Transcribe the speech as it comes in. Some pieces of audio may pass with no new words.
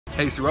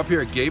Hey, so we're up here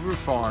at Gabriel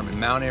Farm in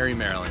Mount Airy,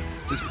 Maryland.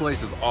 This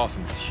place is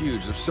awesome, it's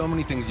huge. There's so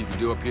many things you can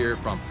do up here,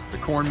 from the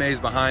corn maze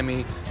behind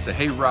me, to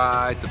hay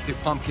rides, to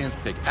pick pumpkins,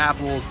 pick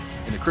apples.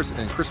 In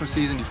Christmas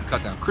season, you can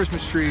cut down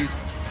Christmas trees.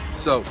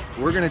 So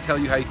we're gonna tell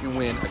you how you can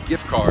win a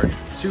gift card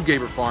to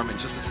Gabriel Farm in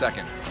just a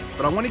second.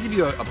 But I wanna give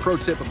you a pro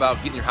tip about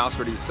getting your house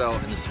ready to sell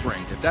in the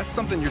spring. If that's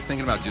something you're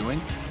thinking about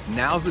doing,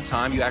 now's the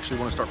time you actually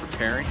wanna start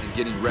preparing and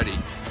getting ready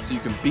so you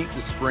can beat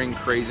the spring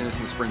craziness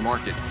in the spring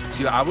market.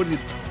 So I would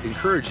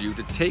encourage you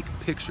to take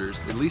pictures,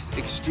 at least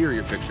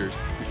exterior pictures,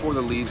 before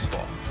the leaves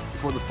fall,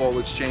 before the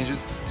foliage changes,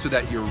 so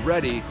that you're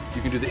ready.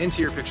 You can do the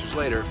interior pictures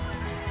later.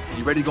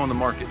 You're ready to go on the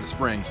market in the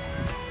spring,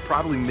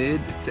 probably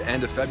mid to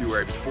end of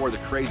February, before the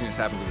craziness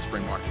happens in the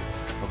spring market.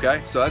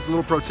 Okay, so that's a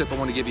little pro tip I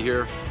want to give you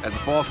here. As the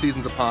fall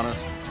season's upon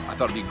us, I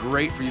thought it'd be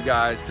great for you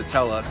guys to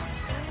tell us,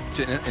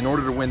 in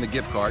order to win the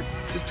gift card,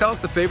 just tell us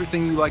the favorite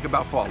thing you like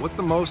about fall. What's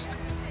the most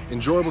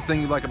enjoyable thing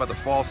you like about the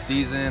fall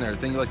season, or the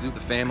thing you like to do with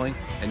the family,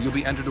 and you'll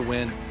be entered to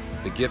win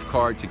the gift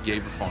card to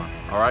Gabriel Farm.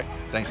 All right,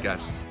 thanks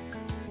guys.